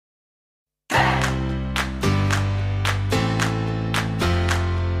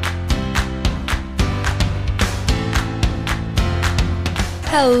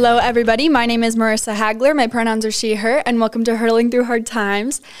Hello, everybody. My name is Marissa Hagler. My pronouns are she, her, and welcome to Hurdling Through Hard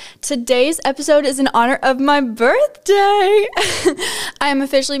Times. Today's episode is in honor of my birthday. I am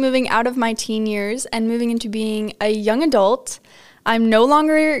officially moving out of my teen years and moving into being a young adult. I'm no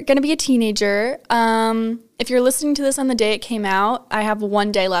longer going to be a teenager. If you're listening to this on the day it came out, I have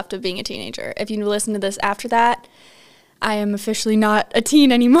 1 day left of being a teenager. If you listen to this after that, I am officially not a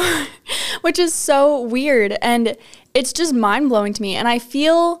teen anymore, which is so weird. And it's just mind-blowing to me. And I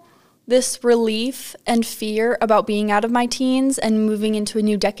feel this relief and fear about being out of my teens and moving into a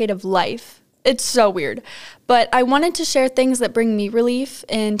new decade of life. It's so weird. But I wanted to share things that bring me relief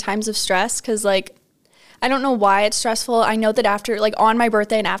in times of stress because, I don't know why it's stressful. I know that after, on my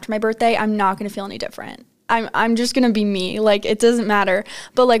birthday and after my birthday, I'm not going to feel any different. I'm just going to be me. It doesn't matter.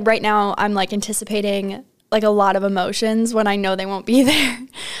 But, right now, I'm, anticipating, a lot of emotions when I know they won't be there.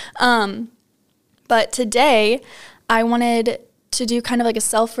 But today, I wanted to do kind of a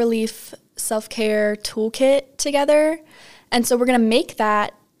self-relief, self-care toolkit together. And so we're going to make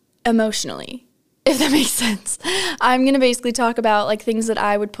that emotionally, if that makes sense. I'm going to basically talk about, things that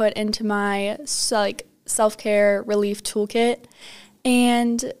I would put into my, self-care relief toolkit.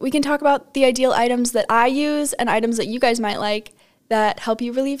 And we can talk about the ideal items that I use and items that you guys might like that help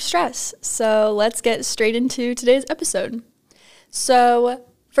you relieve stress. So let's get straight into today's episode. So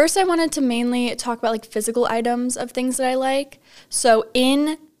first I wanted to mainly talk about physical items of things that I like. So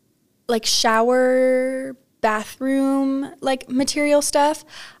in shower, bathroom, material stuff,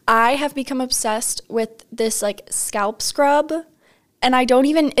 I have become obsessed with this scalp scrub. And I don't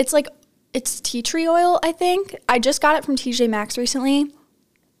even, it's tea tree oil, I think. I just got it from TJ Maxx recently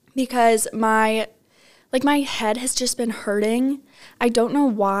because my head has just been hurting. I don't know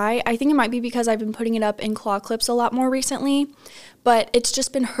why. I think it might be because I've been putting it up in claw clips a lot more recently, but it's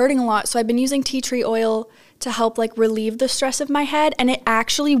just been hurting a lot. So I've been using tea tree oil to help relieve the stress of my head, and it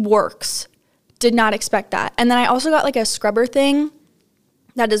actually works. Did not expect that. And then I also got a scrubber thing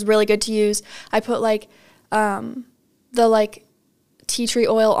that is really good to use. I put the tea tree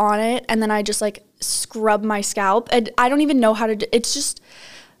oil on it, and then I just scrub my scalp. And I don't even know how to do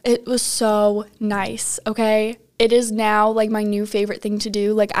it was so nice, okay? It is now my new favorite thing to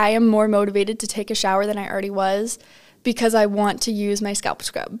do. I am more motivated to take a shower than I already was because I want to use my scalp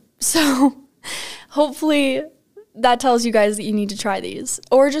scrub. So hopefully that tells you guys that you need to try these,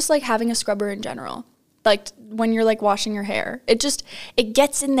 or just having a scrubber in general. When you're washing your hair, it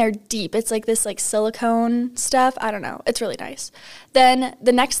gets in there deep. It's this silicone stuff. I don't know. It's really nice. Then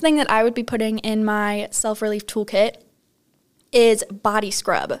the next thing that I would be putting in my self-relief toolkit is body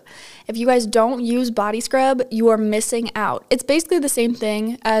scrub. If you guys don't use body scrub, you are missing out. It's basically the same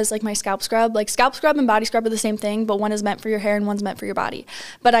thing as my scalp scrub. Scalp scrub and body scrub are the same thing, but one is meant for your hair and one's meant for your body.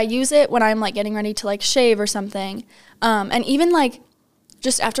 But I use it when I'm getting ready to shave or something. And even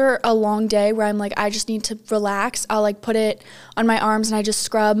just after a long day where I'm I just need to relax, I'll put it on my arms and I just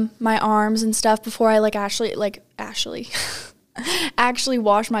scrub my arms and stuff before I actually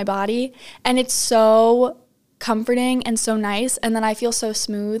wash my body. And it's so comforting and so nice. And then I feel so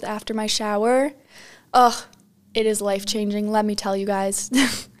smooth after my shower. Ugh, it is life-changing, let me tell you guys.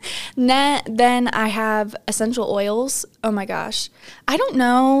 Then I have essential oils. Oh my gosh. I don't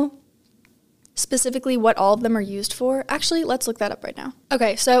know specifically what all of them are used for. Actually, let's look that up right now.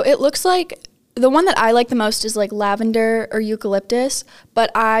 Okay, so it looks like the one that I like the most is lavender or eucalyptus,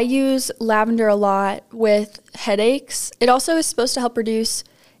 but I use lavender a lot with headaches. It also is supposed to help reduce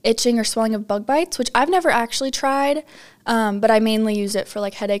itching or swelling of bug bites, which I've never actually tried, but I mainly use it for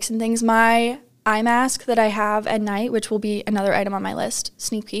headaches and things. My eye mask that I have at night, which will be another item on my list,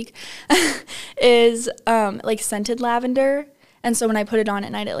 sneak peek, is scented lavender. And so when I put it on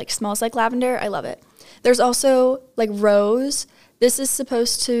at night, it smells like lavender. I love it. There's also rose. This is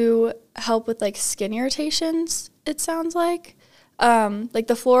supposed to help with skin irritations, it sounds like.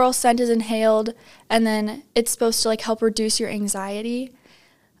 The floral scent is inhaled, and then it's supposed to help reduce your anxiety.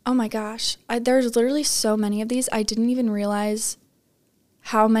 Oh my gosh. There's literally so many of these. I didn't even realize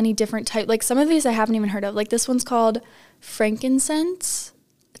how many different types. Some of these I haven't even heard of. This one's called frankincense.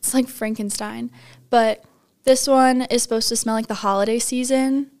 It's Frankenstein. But this one is supposed to smell like the holiday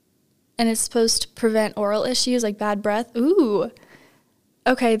season, and it's supposed to prevent oral issues like bad breath. Ooh.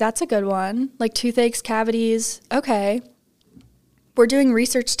 Okay, that's a good one. Toothaches, cavities. Okay. We're doing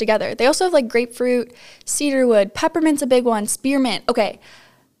research together. They also have grapefruit, cedarwood, peppermint's a big one, spearmint. Okay.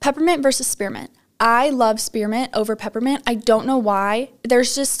 Peppermint versus spearmint. I love spearmint over peppermint. I don't know why.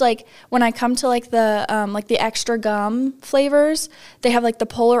 There's just when I come to the extra gum flavors, they have the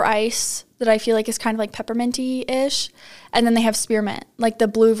polar ice that I feel is kind of pepperminty-ish, and then they have spearmint, the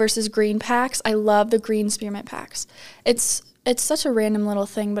blue versus green packs. I love the green spearmint packs. It's It's such a random little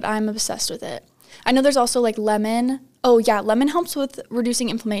thing, but I'm obsessed with it. I know there's also like lemon. Oh yeah, lemon helps with reducing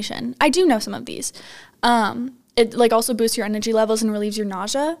inflammation. I do know some of these. It like also boosts your energy levels and relieves your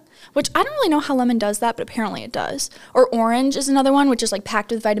nausea, which I don't really know how lemon does that, but apparently it does. Or orange is another one, which is like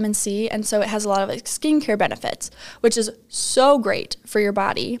packed with vitamin C, and so it has a lot of like skincare benefits, which is so great for your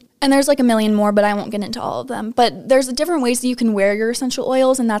body. And there's like a million more, but I won't get into all of them. But there's different ways that you can wear your essential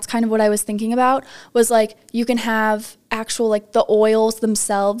oils, and that's kind of what I was thinking about, was like you can have actual like the oils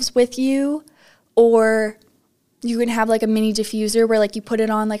themselves with you, or you can have like a mini diffuser where like you put it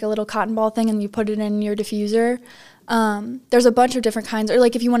on like a little cotton ball thing and you put it in your diffuser. There's a bunch of different kinds. Or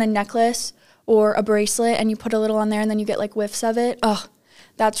like if you want a necklace or a bracelet and you put a little on there and then you get like whiffs of it. Oh,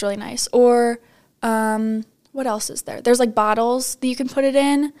 that's really nice. Or what else is there? There's like bottles that you can put it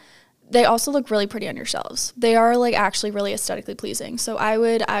in. They also look really pretty on your shelves. They are like actually really aesthetically pleasing. So I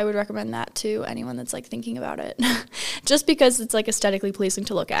would recommend that to anyone that's like thinking about it just because it's like aesthetically pleasing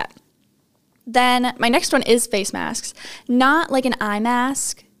to look at. Then my next one is face masks. Not like an eye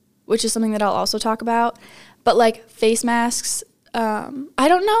mask, which is something that I'll also talk about, but like face masks. I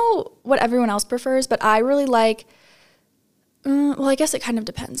don't know what everyone else prefers, but I really like, well, I guess it kind of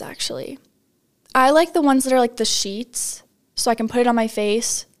depends actually. I like the ones that are like the sheets, so I can put it on my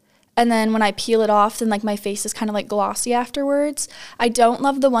face, and then when I peel it off, then like my face is kind of like glossy afterwards. I don't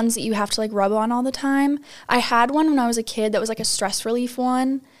love the ones that you have to like rub on all the time. I had one when I was a kid that was like a stress relief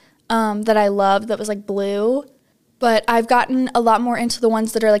one. That I loved that was like blue, but I've gotten a lot more into the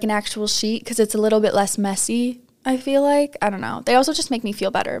ones that are like an actual sheet because it's a little bit less messy, I feel like. I don't know. They also just make me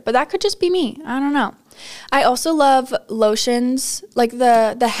feel better, but that could just be me. I don't know. I also love lotions, like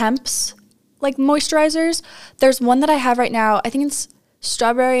the hemps, like moisturizers. There's one that I have right now. I think it's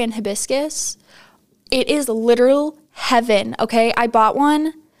strawberry and hibiscus. It is literal heaven, okay? I bought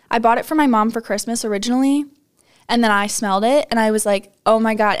one. I bought it for my mom for Christmas originally. And then I smelled it and I was like, oh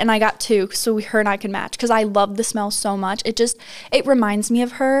my God. And I got two so her and I could match because I love the smell so much. It reminds me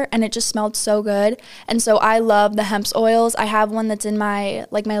of her and it just smelled so good. And so I love the hemp oils. I have one that's in my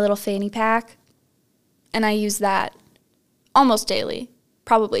little fanny pack and I use that almost daily,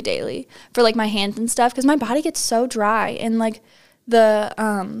 probably daily for like my hands and stuff because my body gets so dry in like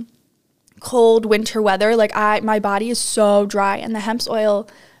the cold winter weather. Like my body is so dry and the hemp oil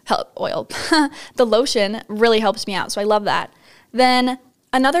the lotion really helps me out, so I love that. Then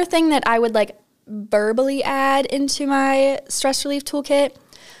another thing that I would like verbally add into my stress relief toolkit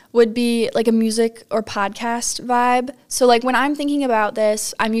would be like a music or podcast vibe. So like when I'm thinking about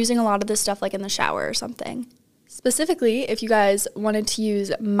this, I'm using a lot of this stuff like in the shower or something. Specifically, if you guys wanted to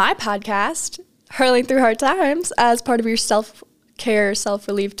use my podcast, Hurling Through Hard Times, as part of your self-care,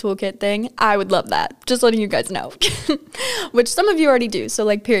 self-relief toolkit thing, I would love that. Just letting you guys know. Which some of you already do, so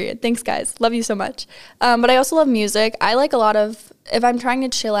like period. Thanks guys. Love you so much. But I also love music. I like a lot of, if I'm trying to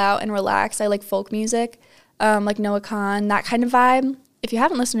chill out and relax, I like folk music, like Noah Kahan, that kind of vibe. If you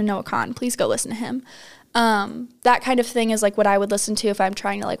haven't listened to Noah Kahan, please go listen to him. That kind of thing is like what I would listen to if I'm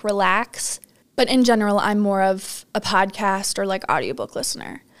trying to like relax. But in general, I'm more of a podcast or like audiobook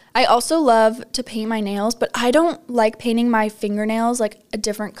listener. I also love to paint my nails, but I don't like painting my fingernails like a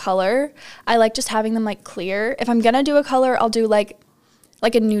different color. I like just having them like clear. If I'm gonna do a color, I'll do like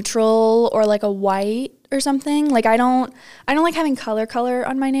a neutral or like a white or something. Like I don't like having color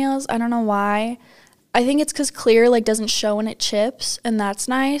on my nails. I don't know why. I think it's because clear like doesn't show when it chips, and that's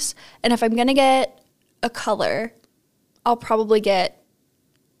nice. And if I'm gonna get a color, I'll probably get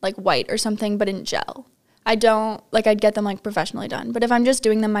like white or something, but in gel. I'd get them like professionally done. But if I'm just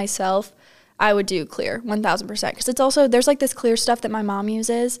doing them myself, I would do clear 1000%. Because it's also, there's like this clear stuff that my mom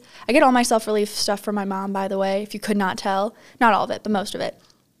uses. I get all my self-relief stuff from my mom, by the way, if you could not tell. Not all of it, but most of it.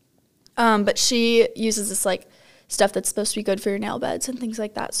 But she uses this like stuff that's supposed to be good for your nail beds and things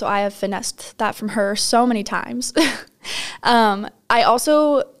like that. So I have finessed that from her so many times. I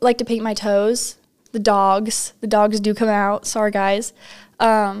also like to paint my toes. The dogs do come out. Sorry, guys.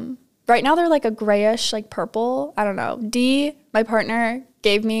 Right now they're like a grayish, like purple. I don't know. Dee, my partner,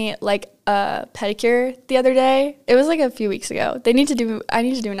 gave me like a pedicure the other day. It was like a few weeks ago. I need to do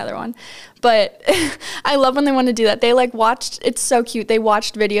another one. But I love when they want to do that. They like it's so cute. They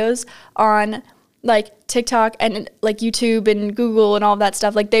watched videos on like TikTok and like YouTube and Google and all of that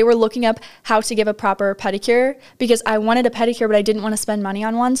stuff. Like they were looking up how to give a proper pedicure because I wanted a pedicure, but I didn't want to spend money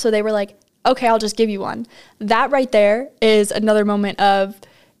on one. So they were like, okay, I'll just give you one. That right there is another moment of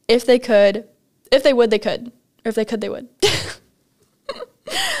if they would. Or if they could, they would.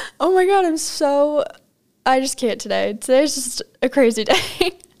 Oh my God, I just can't today. Today's just a crazy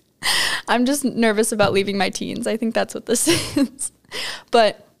day. I'm just nervous about leaving my teens. I think that's what this is.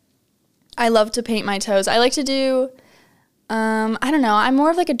 But I love to paint my toes. I like to do, I don't know. I'm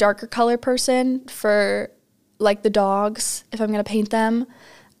more of like a darker color person for like the dogs if I'm going to paint them.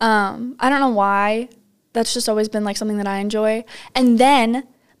 I don't know why. That's just always been like something that I enjoy. And then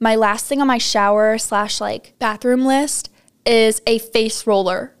my last thing on my shower / like bathroom list is a face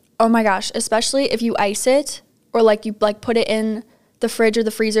roller. Oh my gosh, especially if you ice it or like you like put it in the fridge or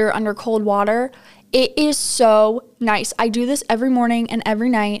the freezer under cold water. It is so nice. I do this every morning and every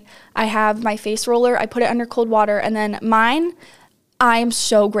night. I have my face roller. I put it under cold water, and then mine, I am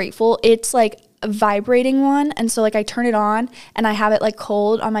so grateful. It's like a vibrating one, and so like I turn it on and I have it like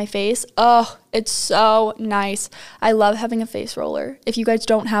cold on my face. Oh, it's so nice. I love having a face roller. If you guys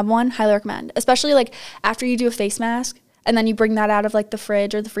don't have one, highly recommend. Especially like after you do a face mask and then you bring that out of like the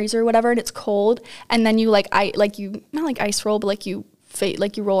fridge or the freezer or whatever and it's cold, and then you like you not like ice roll, but like you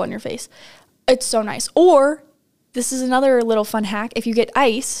roll on your face. It's so nice. Or this is another little fun hack. If you get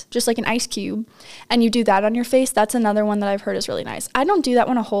ice, just like an ice cube, and you do that on your face, that's another one that I've heard is really nice. I don't do that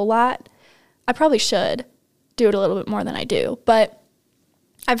one a whole lot. I probably should do it a little bit more than I do, but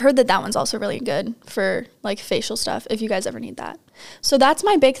I've heard that that one's also really good for like facial stuff if you guys ever need that. So that's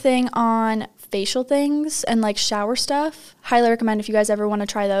my big thing on facial things and like shower stuff. Highly recommend if you guys ever want to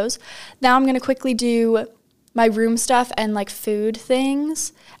try those. Now I'm going to quickly do my room stuff and like food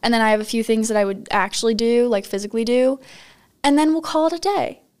things. And then I have a few things that I would actually do, like physically do. And then we'll call it a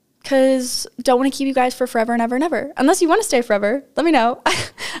day. Because don't want to keep you guys for forever and ever and ever. Unless you want to stay forever, let me know.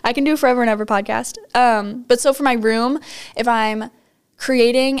 I can do a forever and ever podcast. But so for my room, if I'm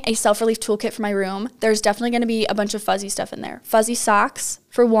creating a self-relief toolkit for my room, there's definitely going to be a bunch of fuzzy stuff in there. Fuzzy socks,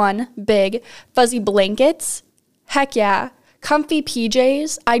 for one, big. Fuzzy blankets, heck yeah. Comfy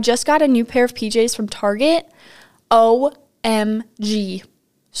PJs. I just got a new pair of PJs from Target. OMG.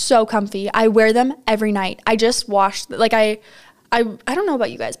 So comfy. I wear them every night. I just washed, like I don't know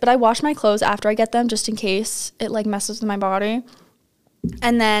about you guys, but I wash my clothes after I get them just in case it like messes with my body.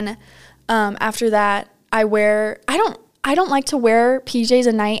 And then after that, I don't like to wear PJs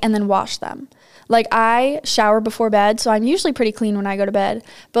at night and then wash them. Like I shower before bed, so I'm usually pretty clean when I go to bed.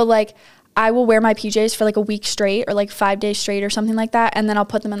 But like I will wear my PJs for like a week straight or like 5 days straight or something like that, and then I'll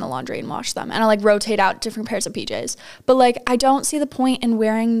put them in the laundry and wash them. And I'll like rotate out different pairs of PJs. But like I don't see the point in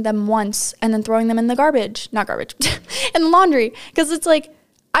wearing them once and then throwing them in the in the laundry, because it's like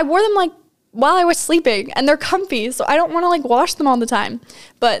I wore them like while I was sleeping and they're comfy, so I don't want to like wash them all the time.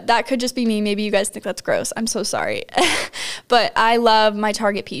 But that could just be me. Maybe you guys think that's gross. I'm so sorry. But I love my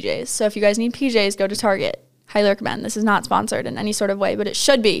Target PJs. So if you guys need PJs, go to Target. Highly recommend. This is not sponsored in any sort of way, but it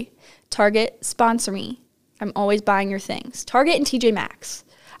should be. Target, sponsor me. I'm always buying your things. Target and TJ Maxx.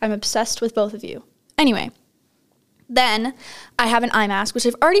 I'm obsessed with both of you. Anyway, then I have an eye mask, which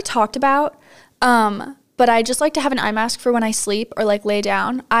I've already talked about, but I just like to have an eye mask for when I sleep or like lay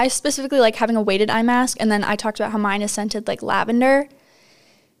down. I specifically like having a weighted eye mask, and then I talked about how mine is scented like lavender.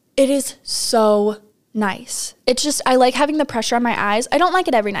 It is so nice. It's just, I like having the pressure on my eyes. I don't like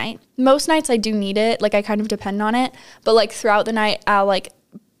it every night. Most nights I do need it. Like I kind of depend on it, but like throughout the night, I'll like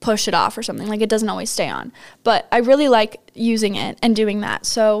push it off or something. Like it doesn't always stay on, but I really like using it and doing that.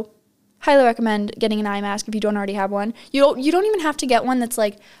 So highly recommend getting an eye mask if you don't already have one. You don't even have to get one that's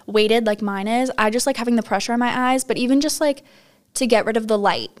like weighted like mine is. I just like having the pressure on my eyes, but even just like to get rid of the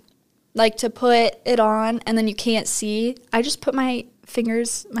light, like to put it on and then you can't see. I just put my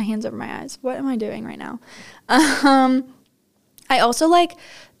hands over my eyes. What am I doing right now? I also like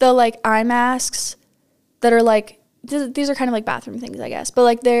the like eye masks that are like, these are kind of like bathroom things, I guess, but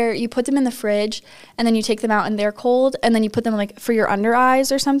like you put them in the fridge and then you take them out and they're cold, and then you put them like for your under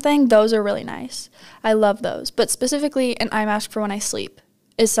eyes or something. Those are really nice. I love those. But specifically an eye mask for when I sleep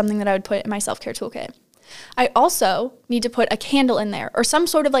is something that I would put in my self-care toolkit. I also need to put a candle in there or some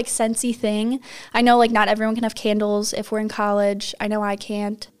sort of like scentsy thing. I know like not everyone can have candles if we're in college. I know I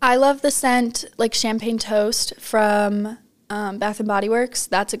can't. I love the scent like Champagne Toast from Bath & Body Works.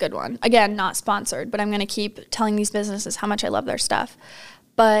 That's a good one. Again, not sponsored, but I'm going to keep telling these businesses how much I love their stuff.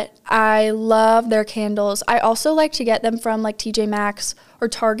 But I love their candles. I also like to get them from like TJ Maxx or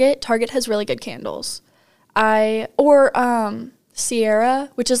Target. Target has really good candles. Sierra,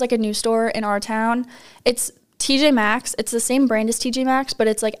 which is like a new store in our town. It's TJ Maxx. It's the same brand as TJ Maxx, but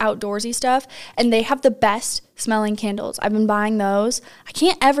it's like outdoorsy stuff. And they have the best smelling candles. I've been buying those. I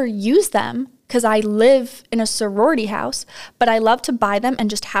can't ever use them because I live in a sorority house, but I love to buy them and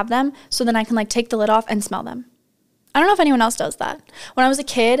just have them so then I can like take the lid off and smell them. I don't know if anyone else does that. When I was a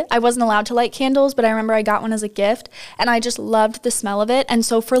kid, I wasn't allowed to light candles, but I remember I got one as a gift and I just loved the smell of it. And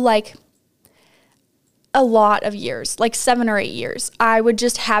so for like a lot of years, like 7 or 8 years, I would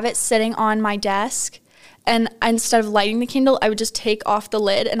just have it sitting on my desk, and instead of lighting the candle, I would just take off the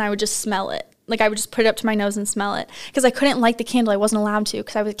lid and I would just smell it. Like I would just put it up to my nose and smell it because I couldn't light the candle. I wasn't allowed to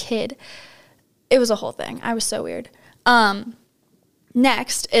because I was a kid. It was a whole thing. I was so weird.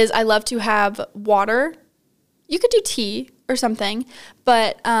 Next is I love to have water. You could do tea or something,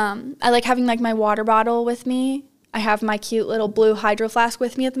 but I like having like my water bottle with me. I have my cute little blue Hydro Flask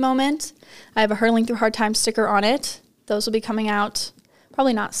with me at the moment. I have a Hurling Through Hard Times sticker on it. Those will be coming out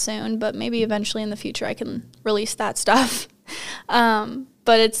probably not soon, but maybe eventually in the future I can release that stuff.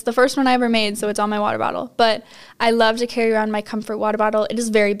 But it's the first one I ever made, so it's on my water bottle. But I love to carry around my Comfort water bottle. It is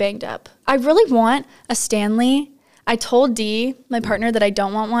very banged up. I really want a Stanley. I told Dee, my partner, that I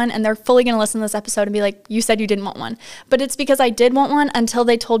don't want one, and they're fully going to listen to this episode and be like, you said you didn't want one. But it's because I did want one until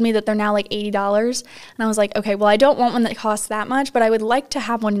they told me that they're now like $80. And I was like, okay, well, I don't want one that costs that much, but I would like to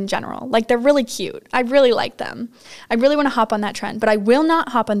have one in general. Like, they're really cute. I really like them. I really want to hop on that trend, but I will not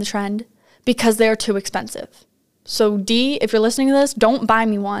hop on the trend because they're too expensive. So Dee, if you're listening to this, don't buy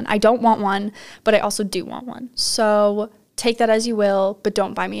me one. I don't want one, but I also do want one. So take that as you will, but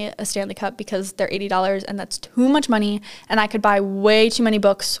don't buy me a Stanley Cup because they're $80 and that's too much money, and I could buy way too many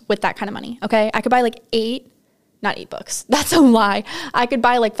books with that kind of money, okay? I could buy like not eight books. That's a lie. I could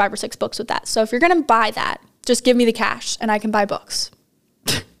buy like 5 or 6 books with that. So if you're going to buy that, just give me the cash and I can buy books.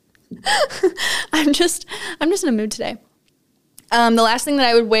 I'm just in a mood today. The last thing that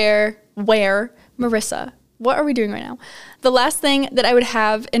I would wear, Marissa, what are we doing right now? The last thing that I would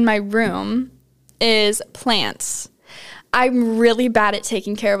have in my room is plants. I'm really bad at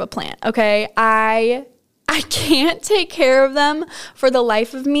taking care of a plant, okay? I can't take care of them for the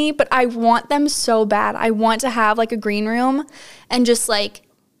life of me, but I want them so bad. I want to have like a green room and just like,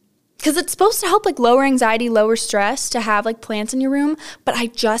 because it's supposed to help like lower anxiety, lower stress to have like plants in your room, but I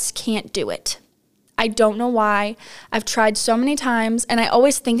just can't do it. I don't know why. I've tried so many times and I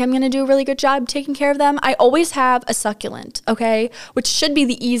always think I'm going to do a really good job taking care of them. I always have a succulent, okay, which should be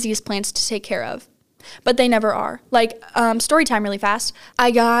the easiest plants to take care of, but they never are. Like, story time really fast.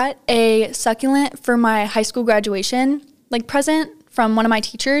 I got a succulent for my high school graduation, like present from one of my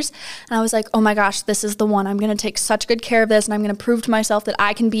teachers. And I was like, oh my gosh, this is the one. I'm going to take such good care of this and I'm going to prove to myself that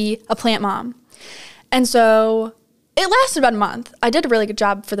I can be a plant mom. And so it lasted about a month. I did a really good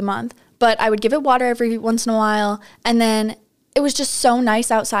job for the month, but I would give it water every once in a while. And then it was just so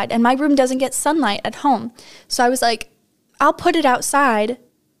nice outside. And my room doesn't get sunlight at home. So I was like, I'll put it outside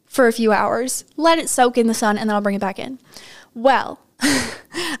for a few hours, let it soak in the sun, and then I'll bring it back in. Well,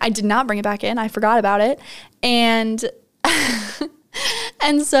 I did not bring it back in. I forgot about it. And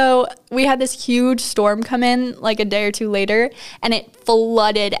so we had this huge storm come in like a day or two later, and it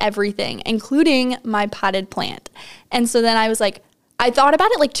flooded everything, including my potted plant. And so then I was like, I thought about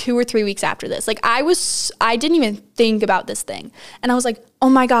it like 2 or 3 weeks after this. Like I didn't even think about this thing. And I was like, oh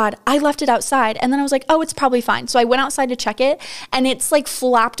my God, I left it outside. And then I was like, oh, it's probably fine. So I went outside to check it and it's like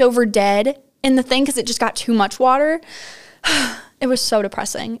flopped over dead in the thing because it just got too much water. It was so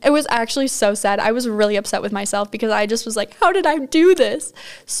depressing. It was actually so sad. I was really upset with myself because I just was like, how did I do this?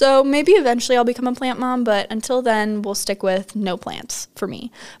 So maybe eventually I'll become a plant mom, but until then we'll stick with no plants for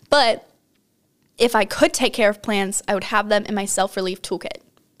me. But if I could take care of plants, I would have them in my self-relief toolkit.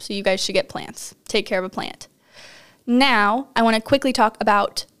 So you guys should get plants. Take care of a plant. Now, I want to quickly talk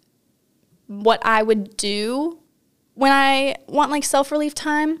about what I would do when I want like self-relief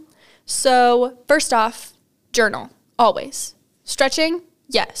time. So first off, journal, always. Stretching,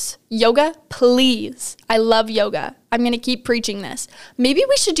 yes. Yoga, please. I love yoga. I'm going to keep preaching this. Maybe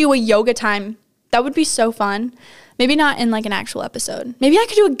we should do a yoga time. That would be so fun. Maybe not in like an actual episode. Maybe I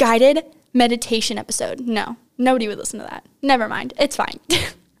could do a guided meditation episode. No, nobody would listen to that. Never mind. It's fine.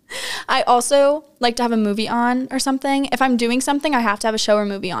 I also like to have a movie on or something. If I'm doing something, I have to have a show or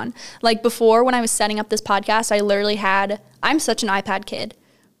movie on. Like before, when I was setting up this podcast, I literally I'm such an iPad kid,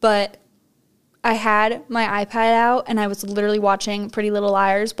 but I had my iPad out and I was literally watching Pretty Little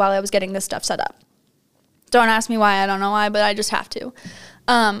Liars while I was getting this stuff set up. Don't ask me why. I don't know why, but I just have to.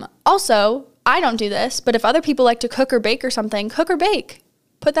 Also, I don't do this, but if other people like to cook or bake or something, cook or bake.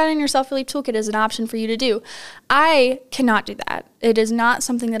 Put that in your self-relief toolkit as an option for you to do. I cannot do that. It is not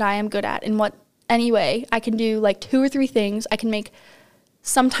something that I am good at in what any way. I can do like 2 or 3 things. I can make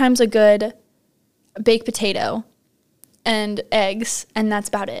sometimes a good baked potato and eggs, and that's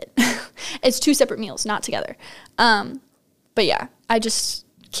about it. It's 2 separate meals, not together. But yeah, I just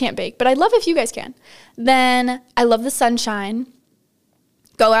can't bake. But I love if you guys can. Then I love the sunshine.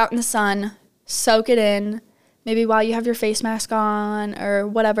 Go out in the sun, soak it in. Maybe while you have your face mask on or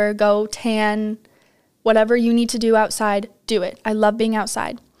whatever, go tan, whatever you need to do outside, do it. I love being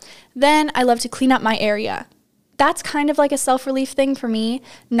outside. Then I love to clean up my area. That's kind of like a self-relief thing for me,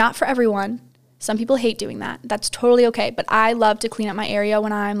 not for everyone. Some people hate doing that. That's totally okay. But I love to clean up my area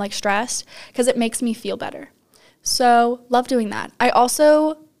when I'm like stressed because it makes me feel better. So love doing that. I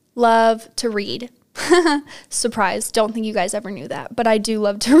also love to read. Surprise. Don't think you guys ever knew that. But I do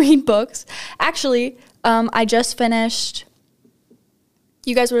love to read books. Actually, I just finished,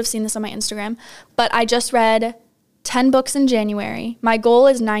 you guys would have seen this on my Instagram, but I just read 10 books in January. My goal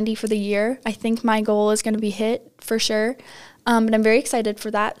is 90 for the year. I think my goal is going to be hit for sure. But I'm very excited for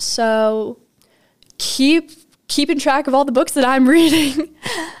that. So keeping track of all the books that I'm reading.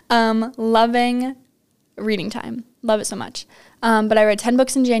 Loving reading time. Love it so much. But I read 10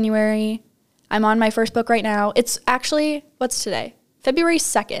 books in January. I'm on my first book right now. It's actually, what's today? February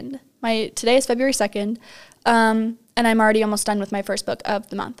 2nd. Today is February 2nd. And I'm already almost done with my first book of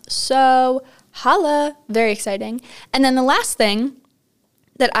the month. So holla, very exciting. And then the last thing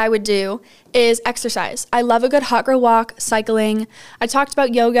that I would do is exercise. I love a good hot girl walk, cycling. I talked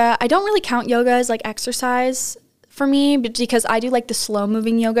about yoga. I don't really count yoga as like exercise for me because I do like the slow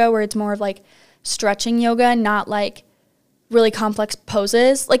moving yoga where it's more of like stretching yoga, not like really complex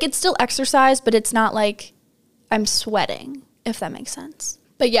poses. Like it's still exercise, but it's not like I'm sweating, if that makes sense.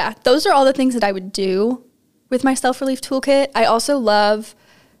 But yeah, those are all the things that I would do with my self-relief toolkit. I also love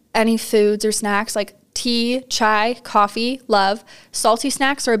any foods or snacks like tea, chai, coffee, love. Salty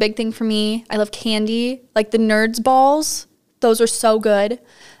snacks are a big thing for me. I love candy, like the Nerds balls. Those are so good.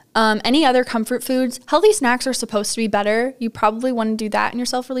 Any other comfort foods. Healthy snacks are supposed to be better. You probably want to do that in your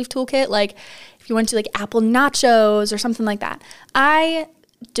self-relief toolkit. Like if you want to do like apple nachos or something like that. I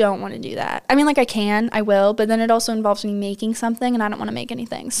don't want to do that. I mean, like I will, but then it also involves me making something and I don't want to make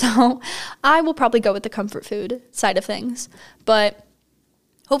anything. So I will probably go with the comfort food side of things. But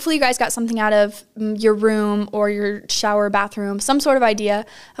hopefully you guys got something out of your room or your shower, bathroom, some sort of idea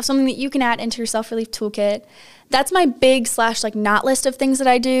of something that you can add into your self-relief toolkit. That's my big / like not list of things that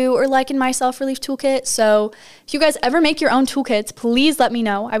I do or like in my self-relief toolkit. So if you guys ever make your own toolkits, please let me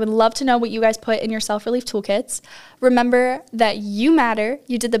know. I would love to know what you guys put in your self-relief toolkits. Remember that you matter.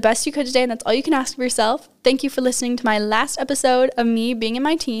 You did the best you could today, and that's all you can ask of yourself. Thank you for listening to my last episode of me being in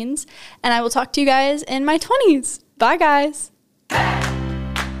my teens, and I will talk to you guys in my 20s. Bye, guys.